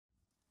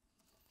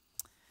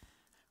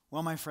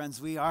Well, my friends,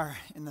 we are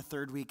in the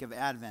third week of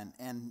Advent,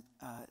 and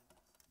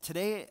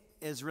today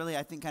is really,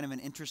 I think, kind of an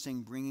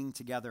interesting bringing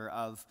together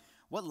of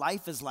what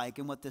life is like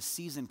and what this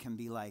season can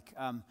be like.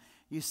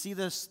 You see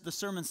the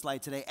sermon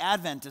slide today,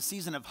 Advent, a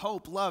season of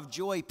hope, love,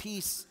 joy,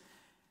 peace,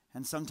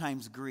 and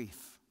sometimes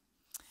grief.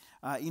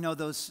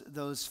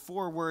 Those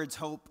four words,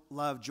 hope,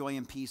 love, joy,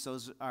 and peace,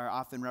 those are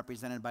often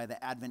represented by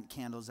the Advent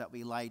candles that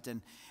we light,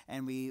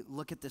 and we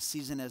look at this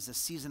season as a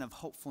season of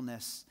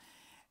hopefulness.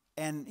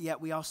 And yet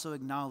we also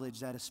acknowledge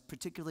that,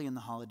 particularly in the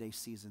holiday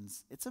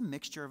seasons, it's a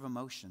mixture of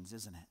emotions,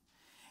 isn't it?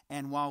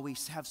 And while we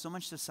have so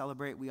much to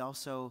celebrate, we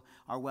also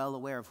are well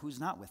aware of who's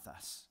not with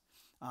us.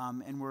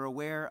 And we're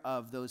aware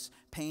of those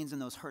pains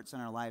and those hurts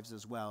in our lives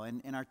as well.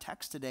 And in our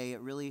text today,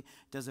 it really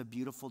does a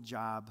beautiful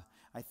job,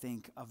 I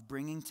think, of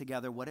bringing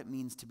together what it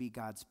means to be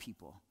God's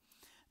people.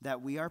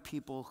 That we are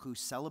people who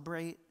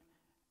celebrate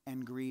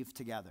and grieve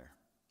together.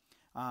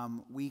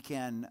 We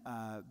can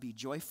be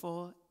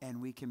joyful and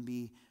we can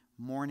be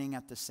mourning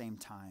at the same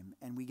time,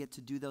 and we get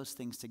to do those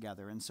things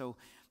together. And so,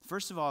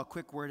 first of all, a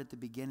quick word at the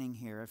beginning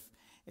here.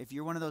 If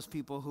you're one of those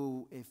people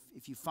who,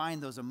 if you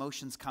find those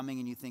emotions coming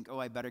and you think, oh,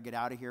 I better get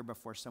out of here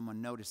before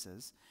someone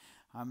notices,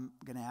 I'm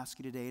going to ask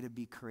you today to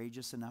be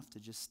courageous enough to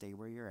just stay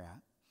where you're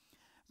at,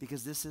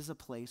 because this is a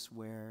place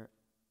where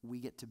we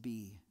get to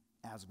be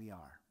as we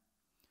are.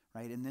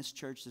 Right? In this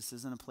church, this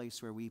isn't a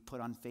place where we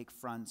put on fake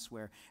fronts,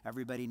 where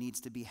everybody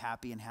needs to be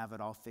happy and have it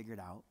all figured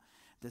out.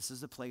 This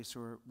is a place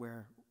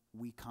where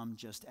we come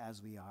just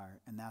as we are,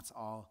 and that's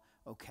all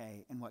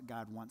okay and what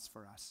God wants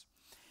for us.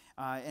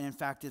 And in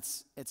fact,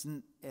 it's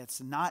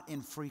not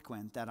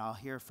infrequent that I'll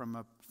hear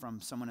from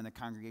someone in the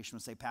congregation who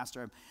will say,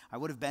 Pastor, I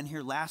would have been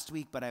here last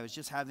week, but I was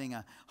just having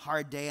a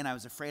hard day, and I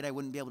was afraid I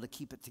wouldn't be able to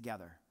keep it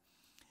together.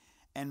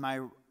 And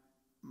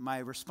my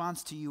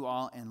response to you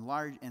all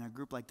in a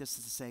group like this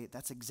is to say,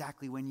 that's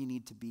exactly when you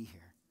need to be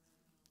here,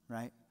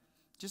 right?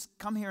 Just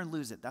come here and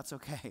lose it. That's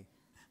okay.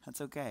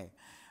 That's okay.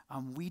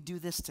 We do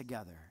this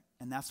together.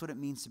 And that's what it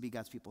means to be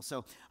God's people.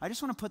 So I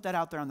just want to put that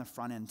out there on the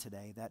front end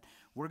today, that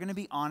we're going to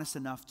be honest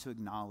enough to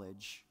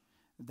acknowledge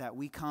that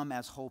we come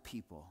as whole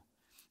people.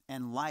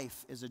 And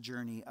life is a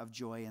journey of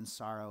joy and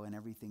sorrow and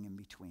everything in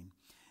between.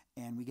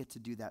 And we get to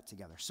do that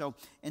together. So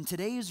in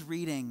today's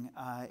reading,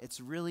 it's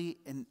really,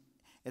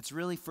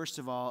 first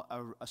of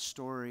all, a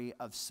story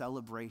of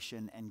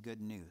celebration and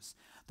good news.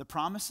 The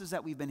promises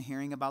that we've been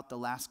hearing about the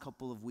last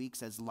couple of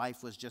weeks as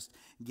life was just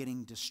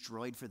getting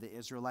destroyed for the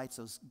Israelites,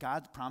 those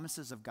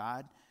promises of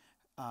God,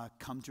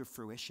 come to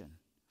fruition.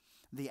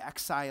 The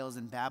exiles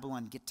in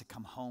Babylon get to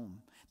come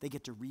home. They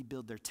get to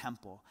rebuild their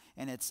temple,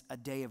 and it's a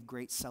day of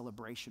great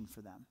celebration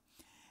for them.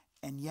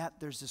 And yet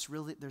there's this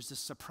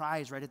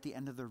surprise right at the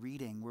end of the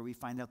reading where we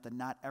find out that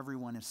not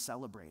everyone is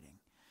celebrating,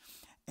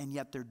 and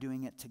yet they're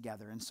doing it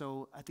together. And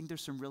so I think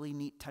there's some really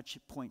neat touch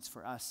points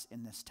for us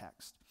in this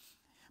text.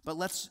 But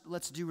let's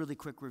do really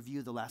quick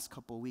review the last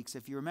couple of weeks.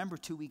 If you remember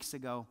 2 weeks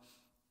ago,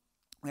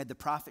 we had the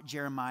prophet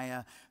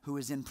Jeremiah, who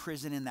was in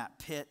prison in that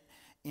pit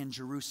in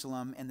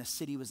Jerusalem, and the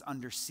city was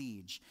under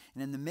siege.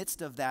 And in the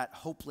midst of that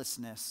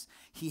hopelessness,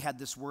 he had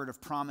this word of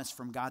promise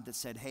from God that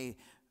said, hey,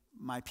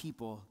 my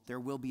people, there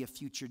will be a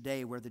future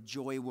day where the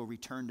joy will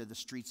return to the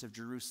streets of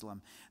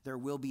Jerusalem. There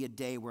will be a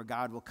day where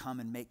God will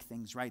come and make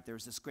things right.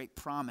 There's this great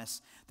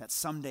promise that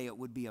someday it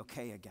would be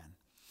okay again.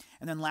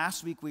 And then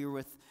last week we were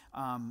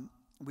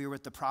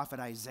with the prophet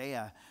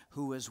Isaiah,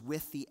 who was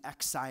with the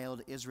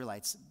exiled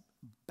Israelites.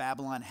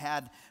 Babylon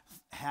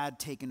had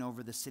taken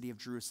over the city of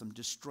Jerusalem,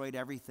 destroyed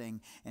everything,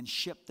 and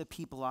shipped the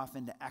people off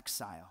into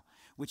exile,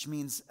 which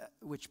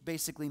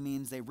basically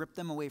means they ripped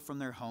them away from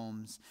their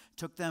homes,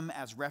 took them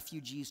as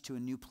refugees to a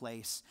new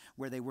place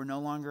where they were no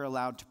longer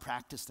allowed to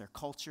practice their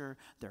culture,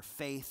 their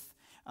faith.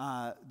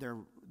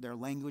 Their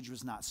language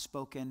was not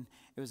spoken.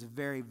 It was a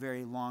very,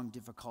 very long,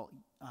 difficult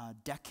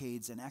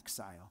decades in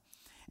exile.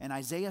 And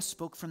Isaiah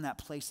spoke from that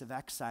place of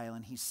exile,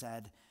 and he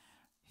said,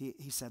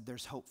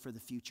 there's hope for the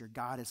future.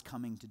 God is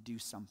coming to do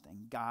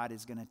something. God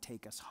is going to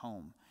take us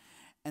home.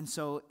 And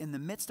so in the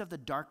midst of the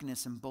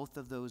darkness in both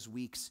of those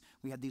weeks,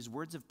 we had these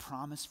words of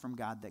promise from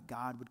God that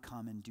God would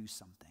come and do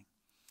something.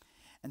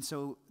 And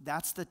so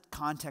that's the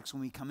context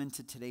when we come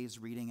into today's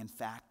reading. In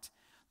fact,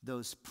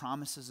 those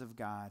promises of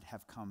God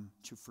have come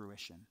to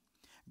fruition.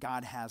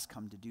 God has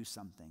come to do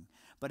something.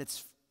 But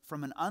it's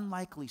from an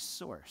unlikely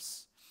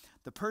source.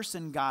 The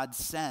person God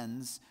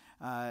sends,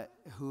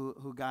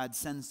 who God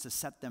sends to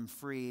set them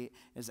free,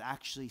 is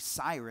actually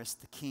Cyrus,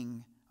 the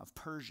king of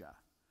Persia.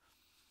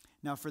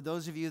 Now, for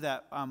those of you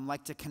that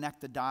like to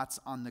connect the dots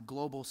on the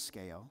global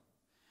scale,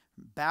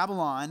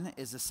 Babylon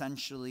is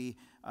essentially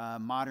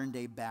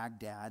modern-day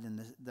Baghdad,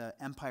 and the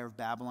empire of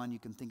Babylon, you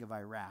can think of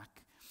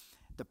Iraq.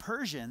 The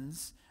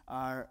Persians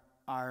are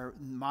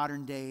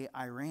modern-day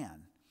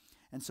Iran.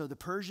 And so the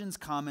Persians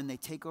come and they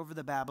take over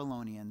the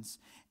Babylonians,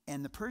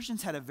 and the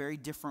Persians had a very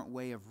different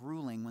way of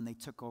ruling when they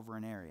took over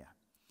an area.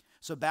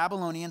 So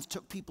Babylonians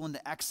took people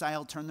into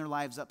exile, turned their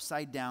lives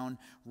upside down,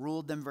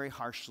 ruled them very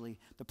harshly.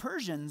 The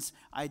Persians'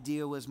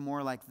 idea was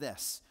more like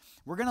this.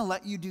 We're going to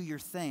let you do your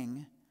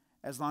thing,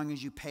 as long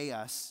as you pay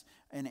us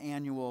an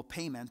annual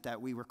payment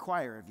that we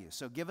require of you.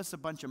 So give us a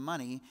bunch of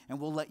money and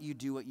we'll let you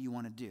do what you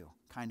want to do,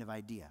 kind of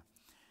idea.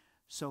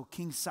 So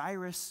King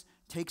Cyrus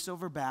takes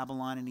over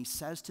Babylon and he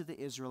says to the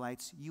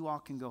Israelites, you all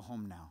can go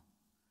home now.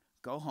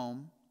 Go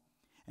home.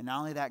 And not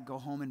only that, go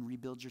home and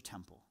rebuild your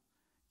temple.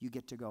 You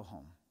get to go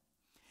home.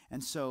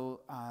 And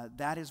so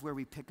that is where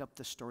we pick up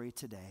the story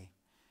today.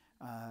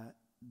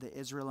 The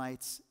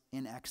Israelites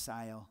in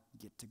exile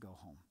get to go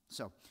home.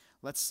 So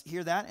let's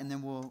hear that and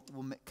then we'll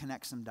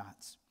connect some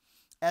dots.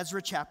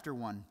 Ezra chapter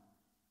 1.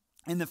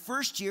 In the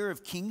first year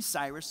of King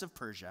Cyrus of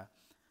Persia,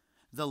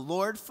 the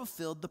Lord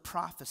fulfilled the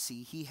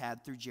prophecy he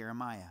had through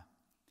Jeremiah.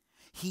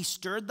 He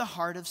stirred the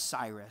heart of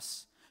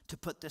Cyrus to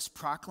put this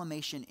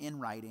proclamation in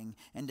writing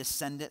and to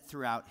send it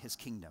throughout his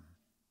kingdom.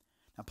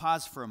 Now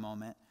pause for a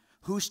moment.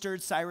 Who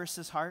stirred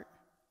Cyrus's heart?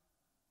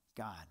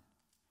 God.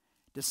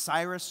 Does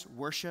Cyrus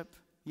worship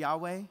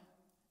Yahweh?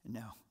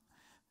 No.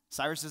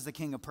 Cyrus is the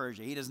king of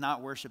Persia. He does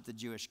not worship the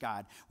Jewish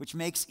God, which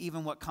makes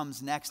even what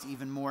comes next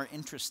even more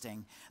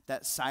interesting,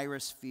 that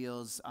Cyrus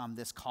feels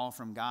this call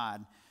from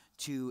God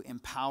to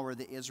empower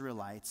the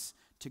Israelites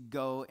to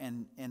go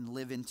and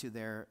live into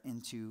their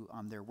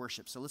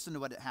worship. So listen to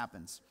what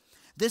happens.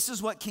 This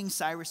is what King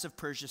Cyrus of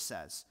Persia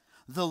says.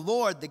 The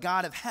Lord, the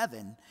God of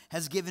heaven,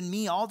 has given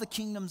me all the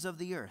kingdoms of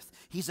the earth.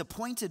 He's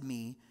appointed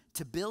me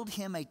to build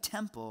him a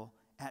temple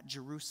at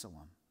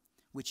Jerusalem,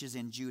 which is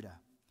in Judah.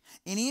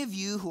 Any of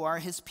you who are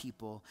his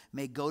people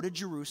may go to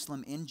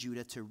Jerusalem in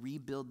Judah to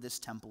rebuild this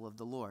temple of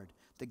the Lord,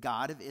 the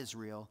God of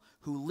Israel,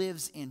 who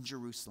lives in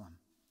Jerusalem.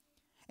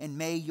 And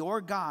may your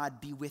God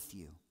be with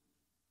you.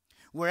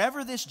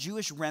 Wherever this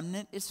Jewish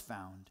remnant is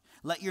found,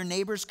 let your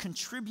neighbors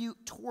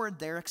contribute toward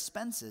their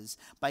expenses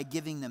by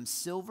giving them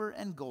silver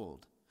and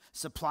gold,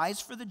 supplies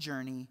for the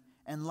journey,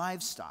 and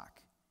livestock,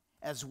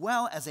 as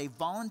well as a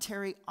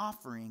voluntary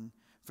offering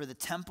for the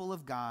temple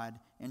of God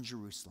in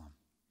Jerusalem.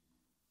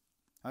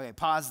 Okay,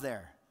 pause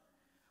there.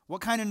 What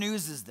kind of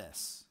news is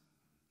this?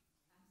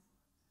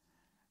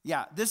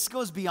 Yeah, this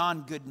goes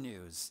beyond good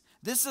news.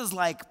 This is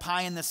like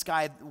pie in the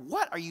sky.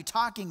 What are you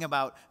talking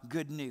about,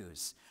 good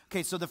news?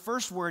 Okay, so the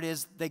first word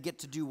is they get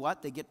to do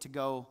what? They get to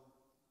go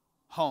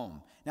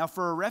home. Now,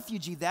 for a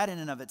refugee, that in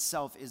and of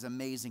itself is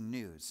amazing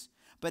news.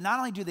 But not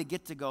only do they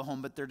get to go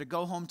home, but they're to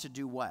go home to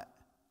do what?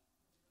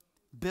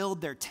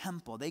 Build their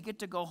temple. They get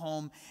to go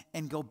home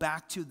and go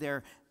back to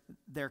their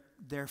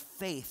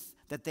faith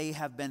that they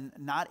have been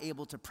not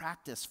able to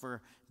practice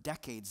for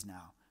decades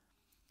now.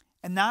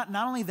 And not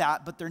only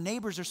that, but their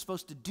neighbors are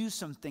supposed to do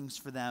some things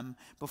for them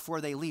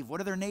before they leave. What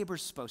are their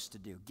neighbors supposed to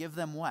do? Give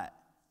them what?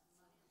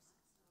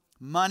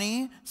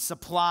 Money,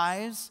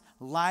 supplies,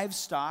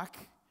 livestock.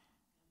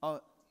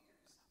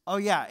 Oh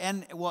yeah,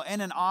 and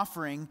an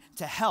offering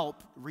to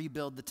help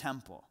rebuild the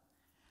temple.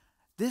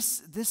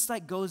 This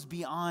like goes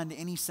beyond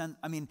any sense.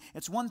 I mean,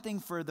 it's one thing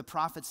for the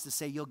prophets to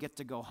say you'll get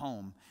to go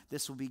home.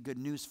 This will be good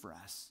news for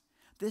us.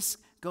 This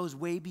goes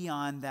way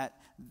beyond that.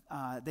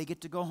 They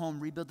get to go home,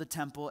 rebuild the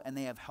temple, and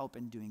they have help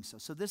in doing so.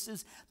 So this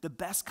is the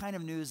best kind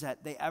of news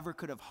that they ever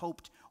could have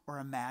hoped or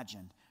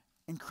imagined.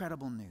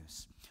 Incredible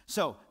news.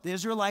 So the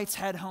Israelites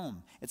head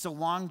home. It's a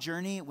long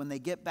journey. When they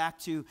get back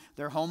to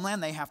their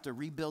homeland, they have to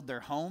rebuild their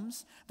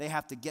homes. They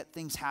have to get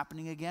things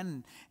happening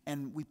again.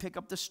 And we pick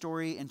up the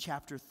story in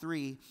chapter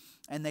 3,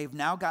 and they've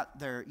now got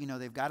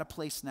they've got a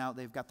place now.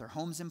 They've got their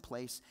homes in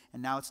place,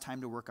 and now it's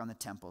time to work on the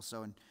temple.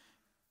 So in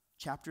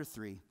chapter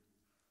 3,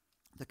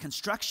 the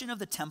construction of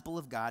the temple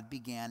of God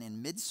began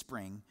in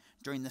mid-spring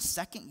during the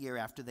second year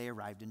after they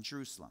arrived in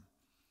Jerusalem.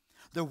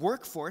 The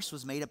workforce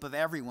was made up of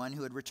everyone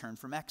who had returned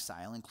from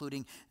exile,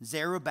 including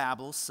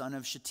Zerubbabel, son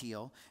of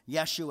Shealtiel,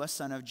 Yeshua,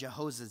 son of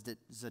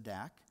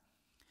Jehozadak.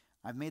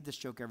 I've made this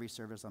joke every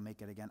service. I'll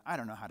make it again. I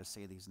don't know how to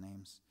say these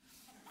names.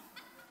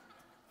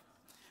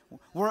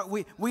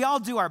 We all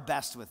do our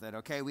best with it,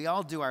 okay? We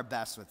all do our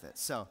best with it.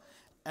 So,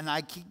 and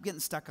I keep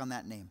getting stuck on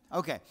that name.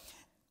 Okay.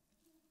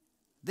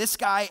 This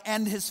guy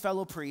and his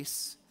fellow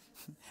priests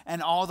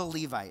and all the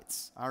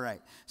Levites. All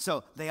right.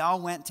 So they all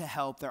went to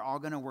help. They're all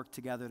going to work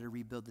together to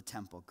rebuild the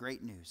temple.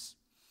 Great news.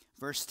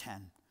 Verse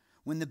 10.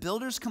 When the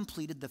builders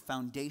completed the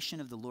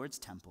foundation of the Lord's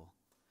temple,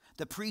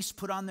 the priests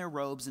put on their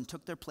robes and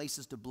took their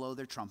places to blow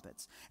their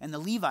trumpets. And the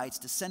Levites,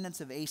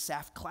 descendants of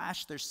Asaph,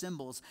 clashed their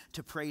cymbals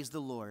to praise the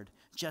Lord,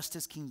 just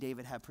as King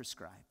David had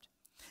prescribed.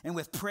 And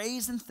with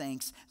praise and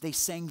thanks, they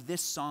sang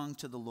this song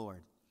to the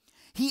Lord.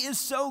 He is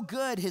so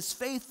good. His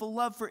faithful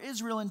love for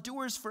Israel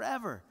endures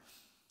forever.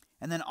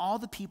 And then all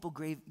the people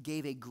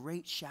gave a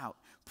great shout,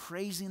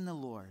 praising the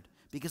Lord,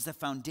 because the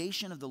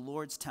foundation of the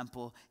Lord's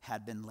temple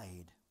had been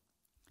laid.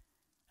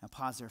 Now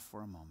pause there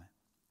for a moment.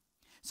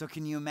 So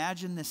can you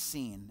imagine this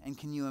scene? And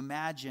can you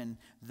imagine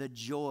the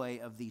joy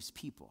of these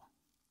people?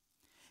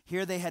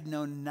 Here they had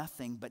known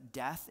nothing but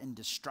death and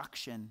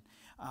destruction,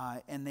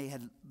 and they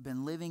had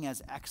been living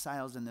as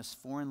exiles in this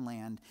foreign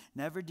land.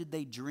 Never did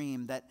they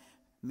dream that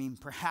I mean,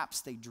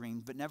 perhaps they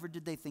dreamed, but never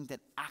did they think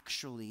that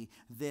actually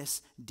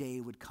this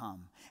day would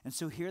come. And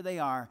so here they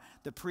are.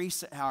 The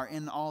priests are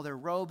in all their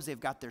robes. They've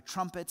got their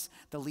trumpets.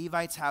 The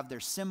Levites have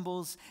their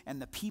cymbals.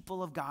 And the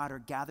people of God are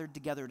gathered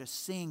together to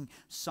sing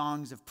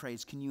songs of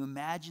praise. Can you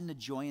imagine the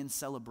joy and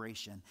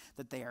celebration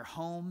that they are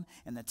home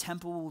and the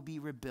temple will be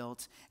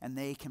rebuilt and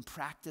they can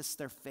practice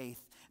their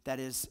faith that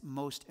is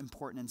most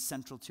important and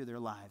central to their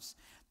lives?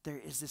 There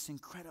is this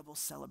incredible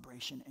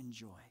celebration and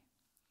joy.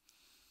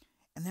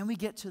 And then we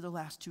get to the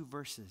last two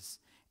verses,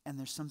 and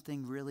there's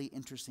something really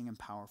interesting and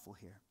powerful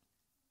here.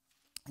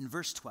 In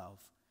verse 12,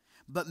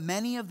 but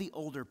many of the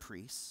older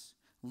priests,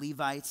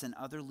 Levites, and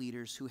other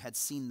leaders who had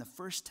seen the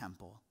first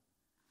temple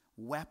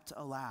wept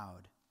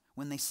aloud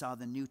when they saw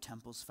the new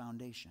temple's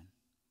foundation.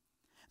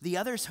 The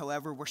others,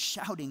 however, were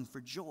shouting for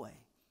joy,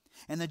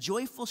 and the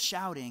joyful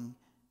shouting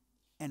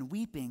and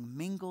weeping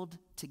mingled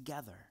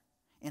together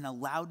in a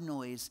loud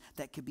noise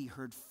that could be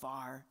heard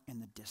far in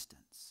the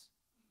distance.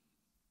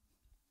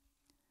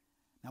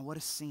 Now, what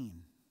a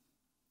scene.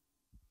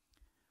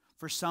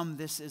 For some,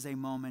 this is a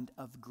moment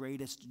of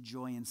greatest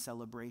joy and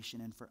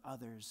celebration, and for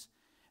others,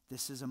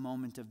 this is a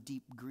moment of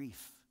deep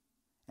grief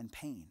and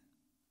pain.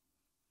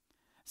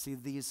 See,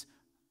 this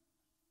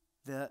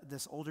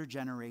older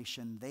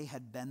generation, they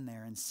had been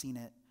there and seen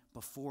it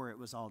before it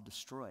was all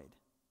destroyed.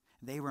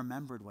 They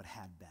remembered what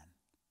had been.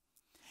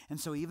 And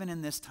so even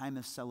in this time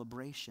of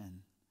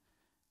celebration,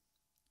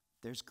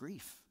 there's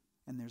grief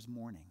and there's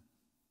mourning.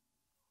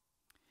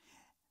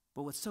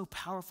 But what's so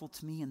powerful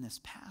to me in this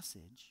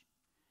passage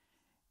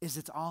is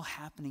it's all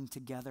happening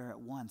together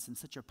at once in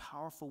such a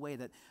powerful way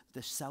that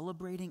the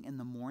celebrating and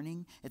the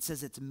mourning, it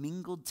says it's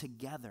mingled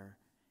together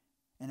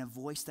in a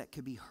voice that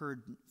could be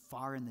heard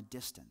far in the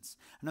distance.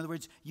 In other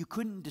words, you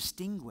couldn't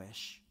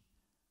distinguish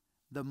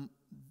the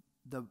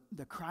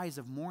cries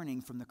of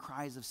mourning from the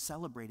cries of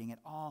celebrating. It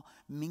all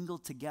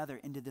mingled together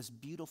into this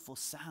beautiful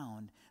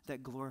sound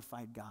that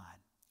glorified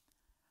God.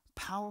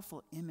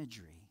 Powerful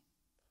imagery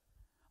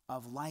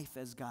of life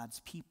as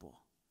God's people,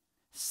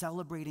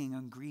 celebrating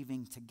and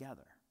grieving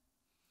together.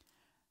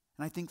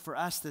 And I think for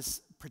us, this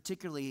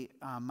particularly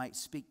might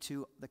speak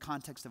to the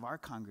context of our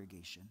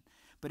congregation,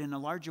 but in a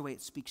larger way,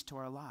 it speaks to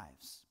our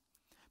lives.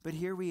 But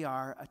here we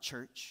are, a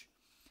church,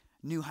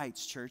 New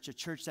Heights Church, a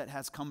church that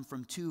has come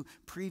from two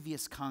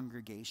previous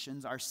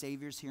congregations, Our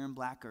Savior's here in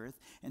Black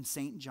Earth and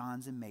St.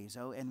 John's in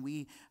Mazo, and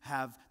we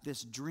have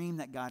this dream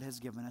that God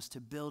has given us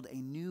to build a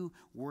new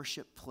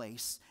worship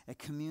place, a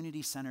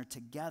community center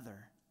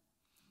together.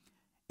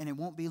 And it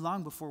won't be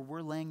long before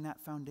we're laying that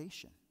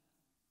foundation.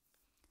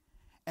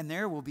 And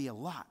there will be a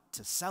lot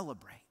to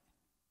celebrate.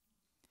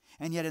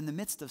 And yet in the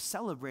midst of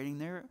celebrating,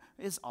 there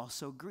is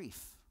also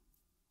grief.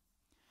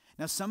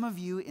 Now, some of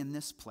you in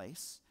this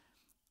place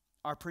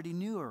are pretty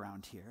new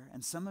around here,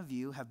 and some of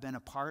you have been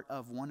a part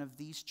of one of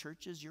these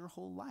churches your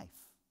whole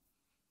life.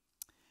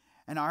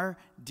 And our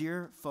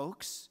dear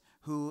folks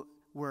who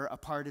were a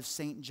part of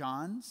St.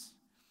 John's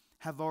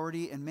have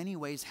already in many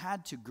ways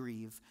had to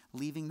grieve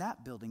leaving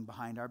that building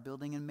behind, our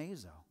building in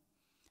Mazo.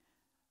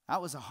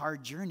 That was a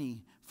hard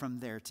journey from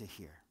there to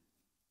here.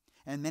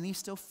 And many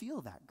still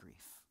feel that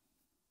grief.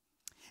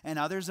 And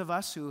others of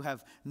us who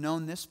have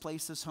known this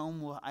place as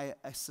home, I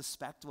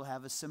suspect will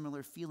have a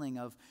similar feeling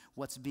of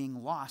what's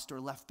being lost or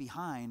left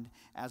behind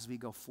as we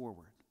go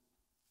forward.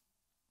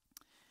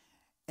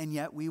 And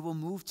yet we will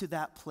move to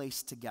that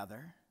place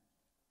together.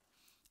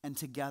 And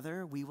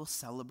together we will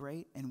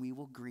celebrate and we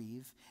will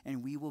grieve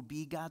and we will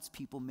be God's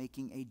people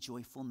making a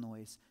joyful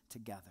noise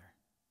together.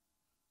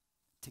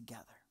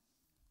 Together.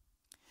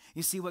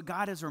 You see, what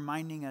God is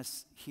reminding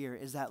us here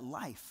is that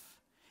life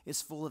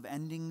is full of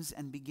endings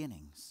and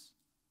beginnings.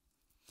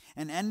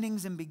 And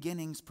endings and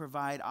beginnings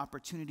provide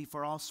opportunity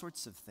for all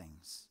sorts of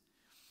things.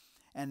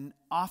 And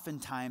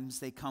oftentimes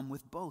they come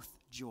with both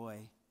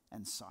joy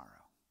and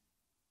sorrow.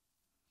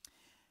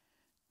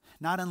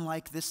 Not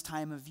unlike this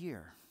time of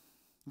year.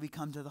 We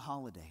come to the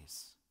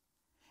holidays,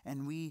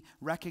 and we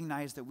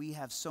recognize that we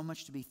have so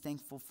much to be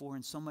thankful for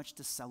and so much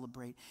to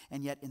celebrate,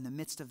 and yet in the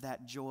midst of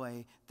that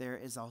joy, there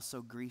is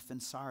also grief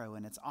and sorrow,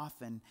 and it's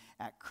often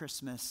at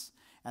Christmas,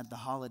 at the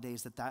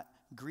holidays, that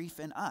grief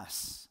in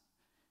us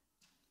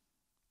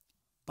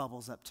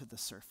bubbles up to the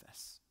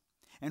surface,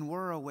 and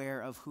we're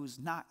aware of who's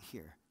not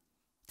here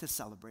to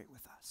celebrate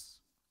with us.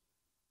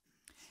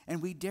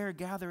 And we dare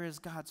gather as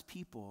God's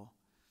people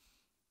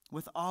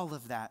with all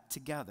of that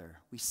together.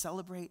 We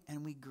celebrate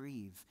and we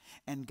grieve.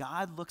 And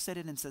God looks at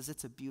it and says,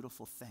 it's a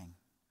beautiful thing.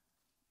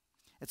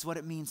 It's what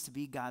it means to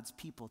be God's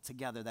people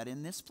together, that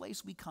in this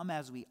place we come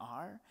as we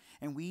are,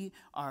 and we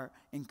are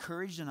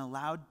encouraged and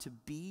allowed to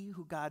be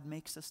who God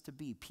makes us to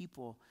be,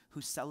 people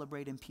who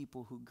celebrate and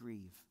people who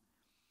grieve.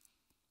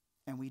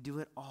 And we do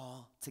it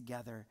all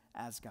together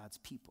as God's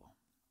people.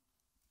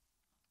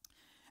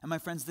 And my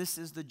friends, this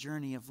is the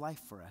journey of life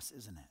for us,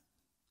 isn't it?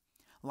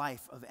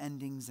 Life of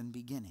endings and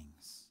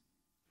beginnings.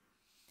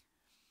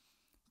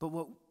 But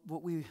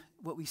what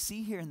we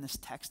see here in this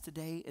text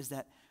today is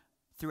that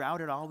throughout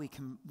it all,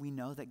 we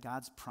know that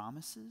God's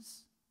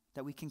promises,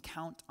 that we can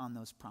count on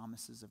those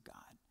promises of God.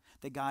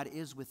 that God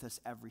is with us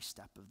every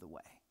step of the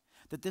way.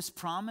 That this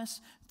promise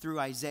through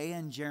Isaiah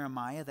and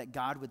Jeremiah that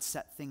God would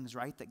set things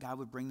right, that God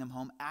would bring them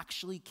home,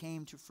 actually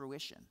came to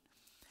fruition.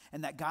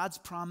 And that God's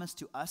promise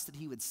to us that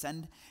he would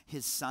send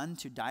his son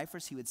to die for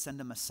us, he would send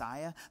a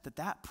Messiah,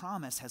 that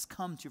promise has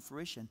come to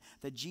fruition.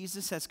 That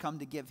Jesus has come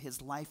to give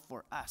his life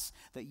for us.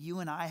 That you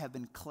and I have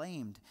been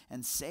claimed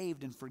and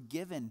saved and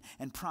forgiven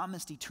and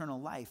promised eternal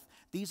life.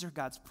 These are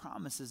God's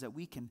promises that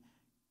we can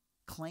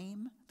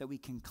claim, that we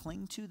can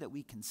cling to, that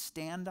we can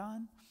stand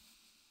on.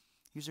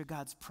 These are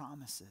God's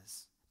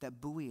promises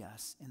that buoy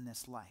us in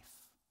this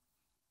life.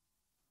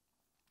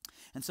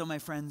 And so, my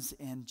friends,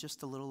 in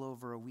just a little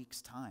over a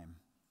week's time,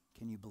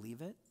 can you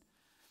believe it?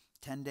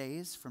 10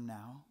 days from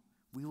now,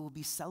 we will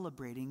be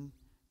celebrating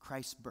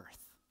Christ's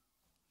birth.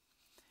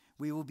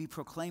 We will be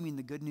proclaiming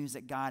the good news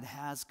that God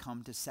has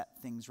come to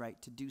set things right,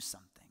 to do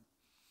something.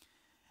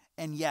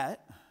 And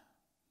yet,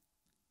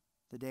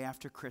 the day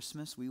after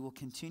Christmas, we will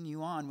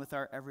continue on with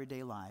our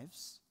everyday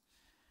lives,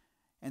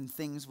 and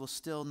things will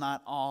still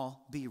not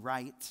all be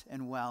right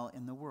and well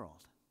in the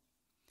world.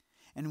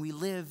 And we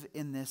live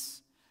in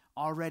this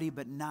already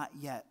but not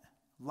yet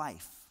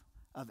life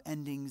of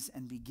endings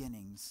and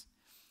beginnings.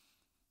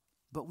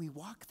 But we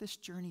walk this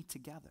journey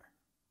together.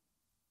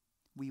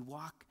 We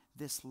walk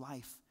this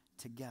life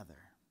together.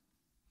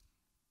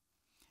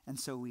 And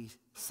so we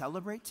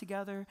celebrate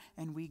together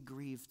and we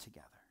grieve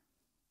together.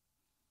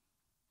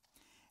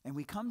 And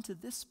we come to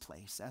this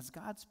place as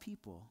God's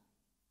people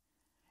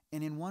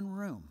and in one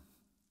room.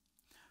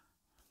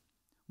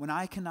 When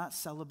I cannot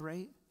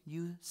celebrate,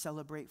 you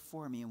celebrate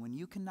for me. And when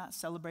you cannot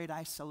celebrate,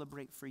 I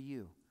celebrate for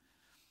you.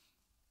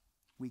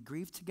 We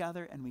grieve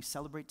together and we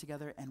celebrate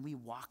together and we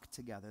walk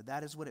together.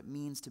 That is what it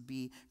means to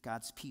be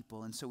God's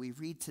people. And so we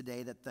read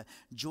today that the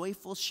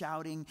joyful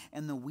shouting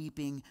and the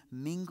weeping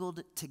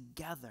mingled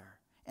together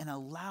in a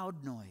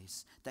loud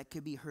noise that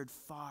could be heard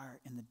far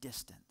in the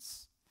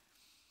distance.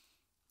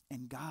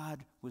 And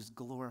God was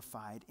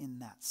glorified in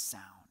that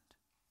sound,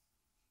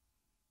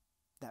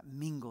 that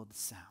mingled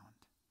sound.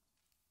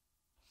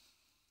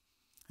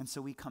 And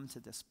so we come to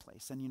this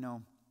place. And you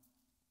know,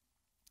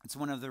 it's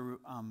one of the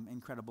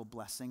incredible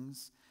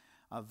blessings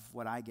of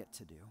what I get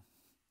to do.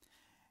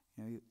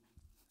 You know,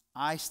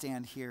 I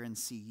stand here and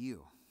see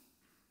you.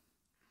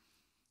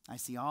 I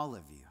see all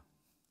of you.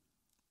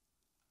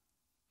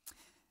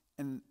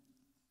 And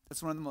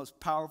that's one of the most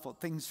powerful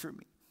things for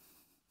me.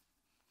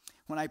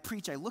 When I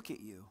preach, I look at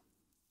you.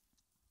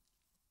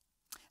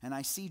 And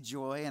I see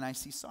joy and I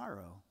see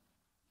sorrow.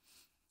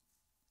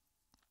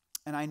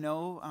 And I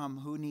know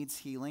who needs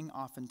healing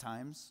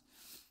oftentimes.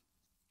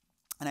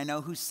 And I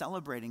know who's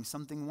celebrating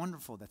something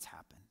wonderful that's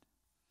happened.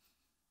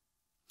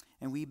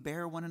 And we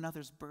bear one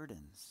another's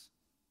burdens.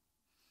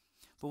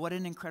 But what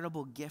an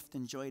incredible gift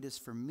and joy it is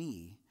for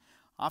me.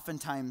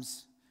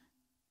 Oftentimes,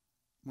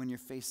 when you're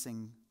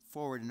facing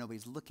forward and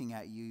nobody's looking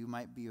at you, you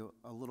might be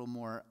a little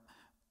more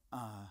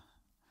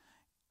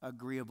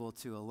agreeable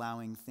to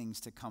allowing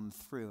things to come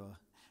through.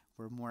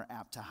 We're more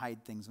apt to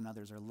hide things when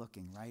others are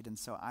looking, right? And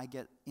so I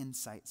get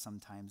insight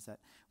sometimes that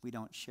we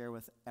don't share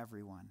with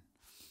everyone.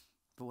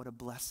 But what a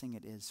blessing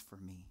it is for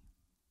me.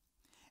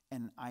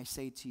 And I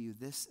say to you,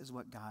 this is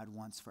what God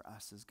wants for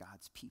us as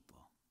God's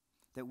people.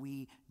 That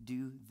we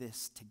do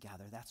this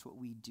together. That's what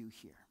we do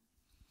here.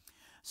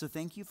 So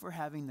thank you for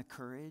having the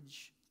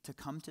courage to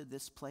come to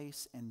this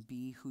place and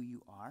be who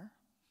you are.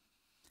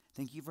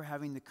 Thank you for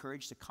having the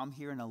courage to come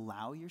here and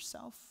allow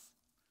yourself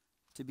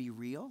to be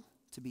real,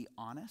 to be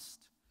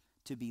honest,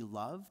 to be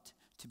loved,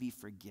 to be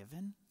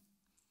forgiven,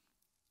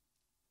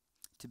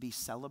 to be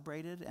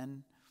celebrated,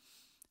 and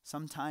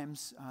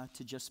sometimes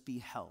to just be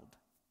held.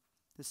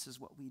 This is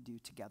what we do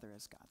together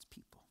as God's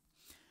people.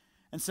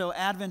 And so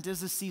Advent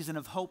is a season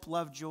of hope,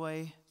 love,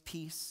 joy,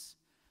 peace,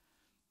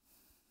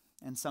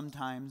 and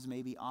sometimes,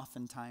 maybe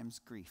oftentimes,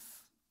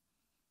 grief.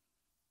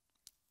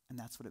 And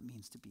that's what it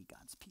means to be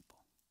God's people.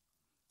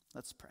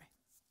 Let's pray.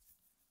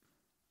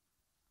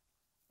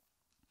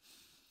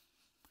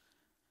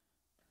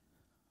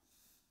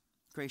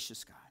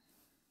 Gracious God,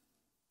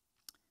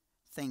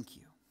 thank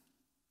you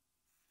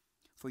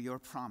for your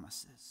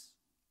promises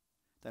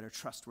that are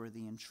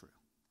trustworthy and true.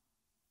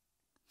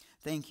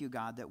 Thank you,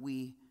 God, that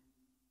we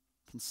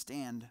can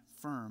stand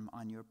firm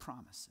on your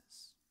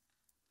promises.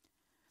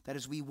 That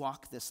as we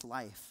walk this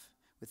life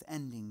with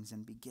endings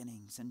and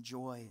beginnings and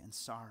joy and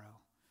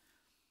sorrow,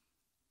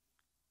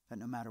 that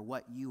no matter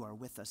what, you are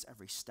with us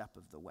every step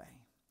of the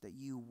way, that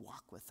you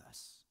walk with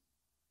us.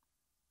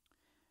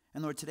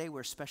 And Lord, today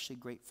we're especially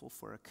grateful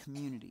for a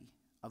community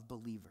of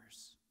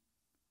believers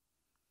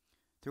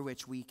through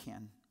which we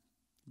can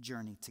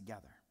journey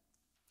together.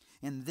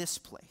 In this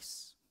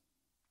place,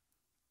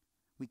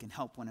 we can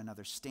help one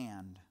another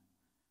stand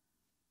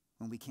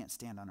when we can't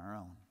stand on our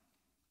own.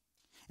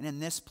 And in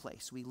this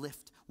place, we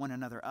lift one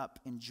another up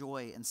in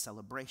joy and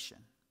celebration.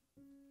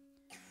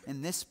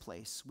 In this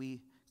place,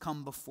 we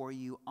come before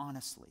you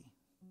honestly,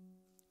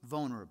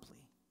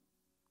 vulnerably,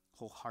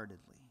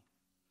 wholeheartedly,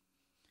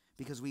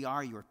 because we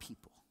are your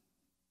people,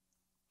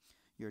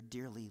 your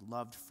dearly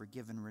loved,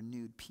 forgiven,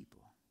 renewed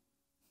people.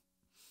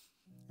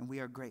 And we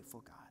are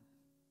grateful, God,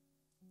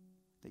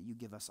 that you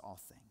give us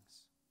all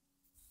things.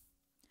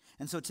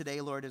 And so today,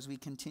 Lord, as we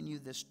continue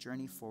this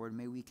journey forward,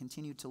 may we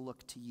continue to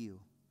look to you,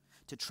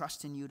 to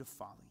trust in you, to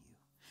follow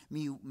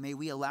you. May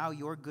we allow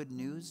your good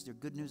news, the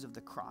good news of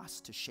the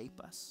cross, to shape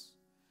us,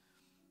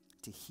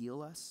 to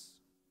heal us,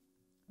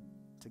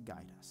 to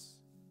guide us.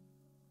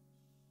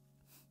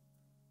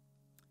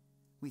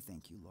 We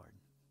thank you, Lord,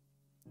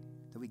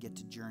 that we get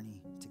to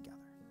journey together.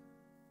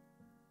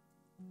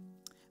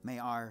 May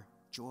our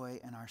joy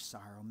and our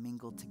sorrow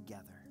mingle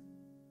together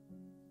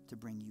to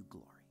bring you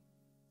glory.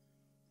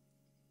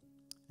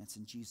 And it's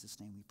in Jesus'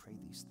 name we pray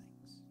these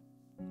things.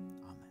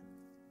 Amen.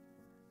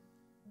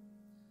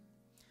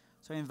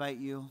 So I invite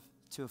you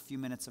to a few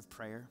minutes of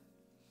prayer.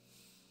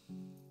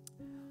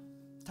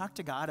 Talk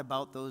to God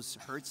about those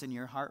hurts in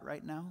your heart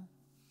right now.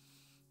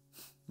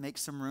 Make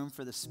some room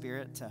for the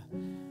Spirit to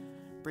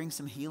bring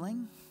some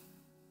healing.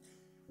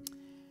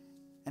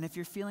 And if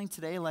you're feeling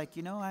today like,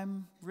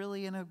 I'm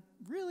really in a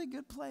really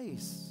good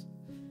place,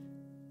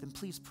 then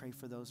please pray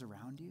for those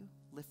around you.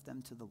 Lift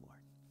them to the Lord.